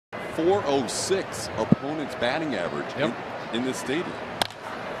.406 opponent's batting average in this stadium.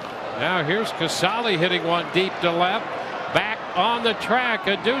 Now here's Casali hitting one deep to left. Back on the track,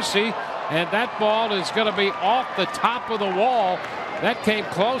 Adducey, and that ball is going to be off the top of the wall. That came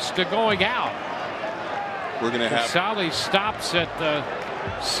close to going out. We're going to have Casali stops at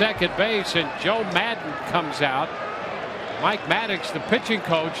second base, and Joe Madden comes out. Mike Maddox, the pitching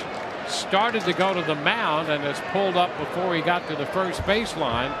coach, started to go to the mound and is pulled up before he got to the first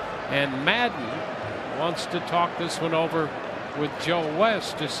baseline. And Madden wants to talk this one over with Joe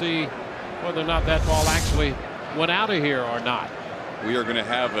West to see whether or not that ball actually went out of here or not. We are going to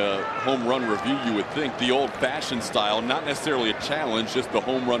have a home run review, you would think, the old-fashioned style, not necessarily a challenge, just the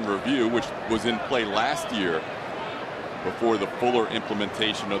home run review, which was in play last year before the fuller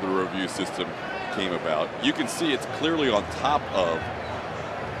implementation of the review system came about. You can see it's clearly on top of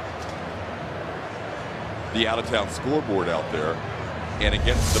the out-of-town scoreboard out there and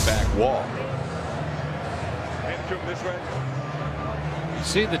against the back wall. You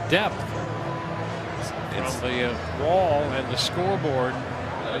see the depth from the wall and the scoreboard.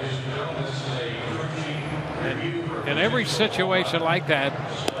 And in every situation like that,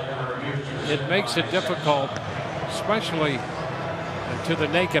 it makes it difficult, especially to the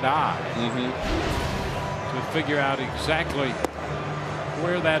naked eye, to figure out exactly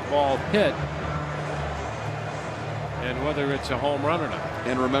where that ball hit and whether it's a home run or not.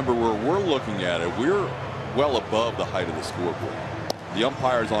 And remember, where we're looking at it, we're well above the height of the scoreboard. The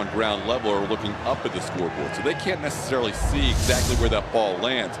umpires on ground level are looking up at the scoreboard, so they can't necessarily see exactly where that ball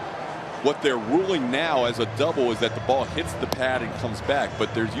lands. What they're ruling now as a double is that the ball hits the pad and comes back,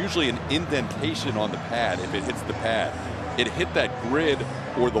 but there's usually an indentation on the pad if it hits the pad. It hit that grid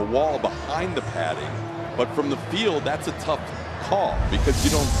or the wall behind the padding, but from the field, that's a tough call because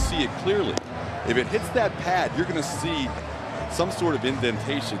you don't see it clearly. If it hits that pad, you're going to see some sort of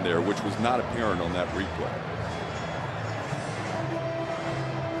indentation there, which was not apparent on that replay.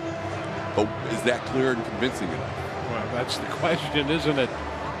 But is that clear and convincing enough? Well, that's the question, isn't it?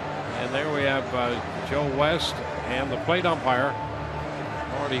 And there we have Joe West and the plate umpire,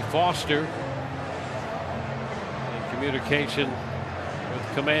 Marty Foster, in communication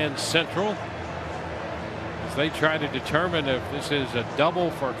with Command Central as they try to determine if this is a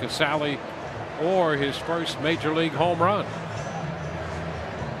double for Casali or his first major league home run.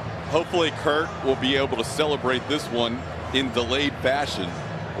 Hopefully Curt will be able to celebrate this one in delayed fashion.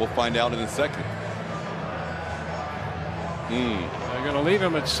 We'll find out in a second. They're going to leave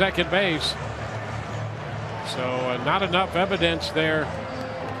him at second base. So not enough evidence there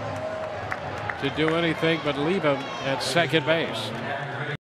to do anything but leave him at second base.